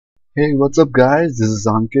Hey, what's up guys? This is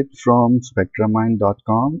Ankit from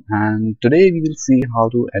spectramind.com and today we will see how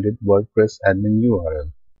to edit WordPress admin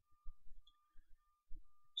URL.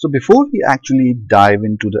 So before we actually dive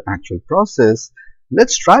into the actual process,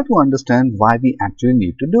 let's try to understand why we actually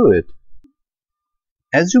need to do it.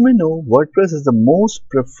 As you may know, WordPress is the most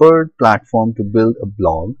preferred platform to build a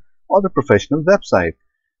blog or the professional website,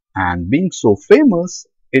 and being so famous,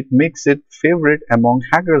 it makes it favorite among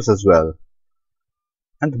hackers as well.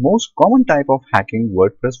 And the most common type of hacking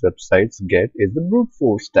WordPress websites get is the brute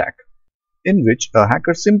force attack, in which a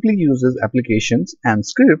hacker simply uses applications and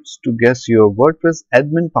scripts to guess your WordPress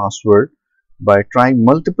admin password by trying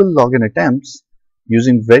multiple login attempts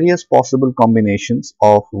using various possible combinations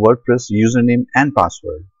of WordPress username and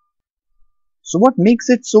password. So what makes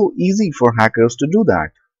it so easy for hackers to do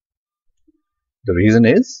that? The reason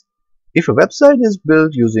is, if a website is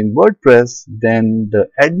built using WordPress, then the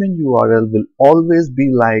admin URL will always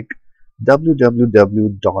be like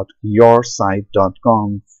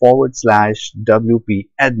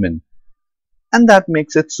www.yoursite.com/wp-admin, and that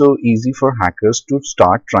makes it so easy for hackers to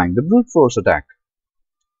start trying the brute force attack.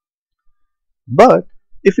 But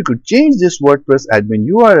if we could change this WordPress admin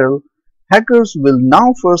URL, hackers will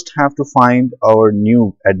now first have to find our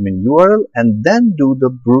new admin URL and then do the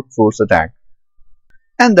brute force attack.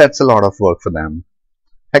 And that's a lot of work for them.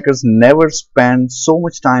 Hackers never spend so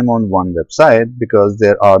much time on one website because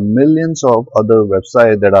there are millions of other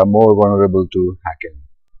websites that are more vulnerable to hacking.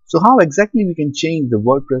 So how exactly we can change the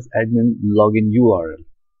WordPress admin login URL?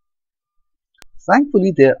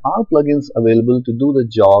 Thankfully, there are plugins available to do the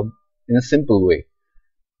job in a simple way.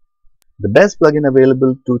 The best plugin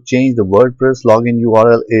available to change the WordPress login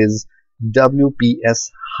URL is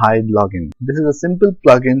WPS HIDE LOGI. This is a simple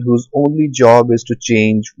plugin whose only job is to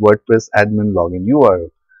change WordPress admin login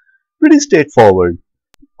URL. Pretty straightforward.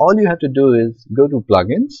 All you have to do is go to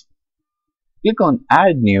Plugins, click on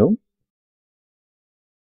Add New,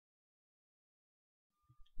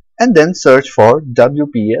 and then search for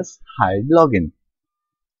WPS HIDE LOGI.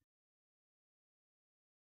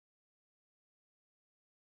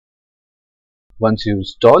 Once you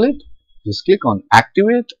install it, just click on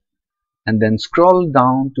Activate and then scroll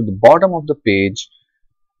down to the bottom of the page,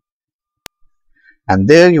 and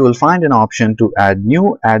there you will find an option to add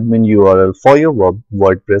new admin URL for your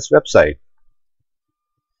WordPress website.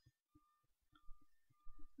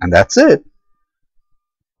 And that's it.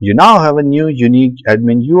 You now have a new unique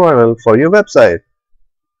admin URL for your website.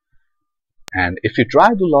 And if you try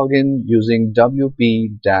to log in using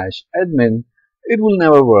wp-admin, it will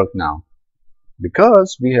never work now,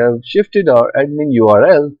 because we have shifted our admin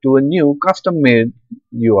URL to a new custom-made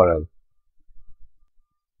URL.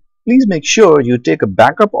 Please make sure you take a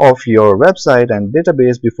backup of your website and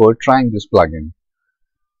database before trying this plugin.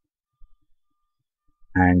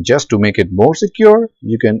 And just to make it more secure,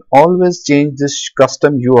 you can always change this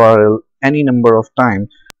custom URL any number of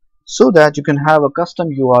times so that you can have a custom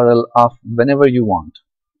URL of whenever you want.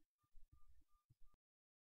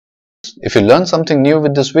 If you learned something new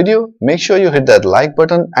with this video, make sure you hit that like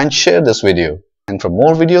button and share this video. And for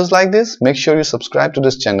more videos like this, make sure you subscribe to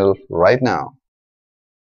this channel right now.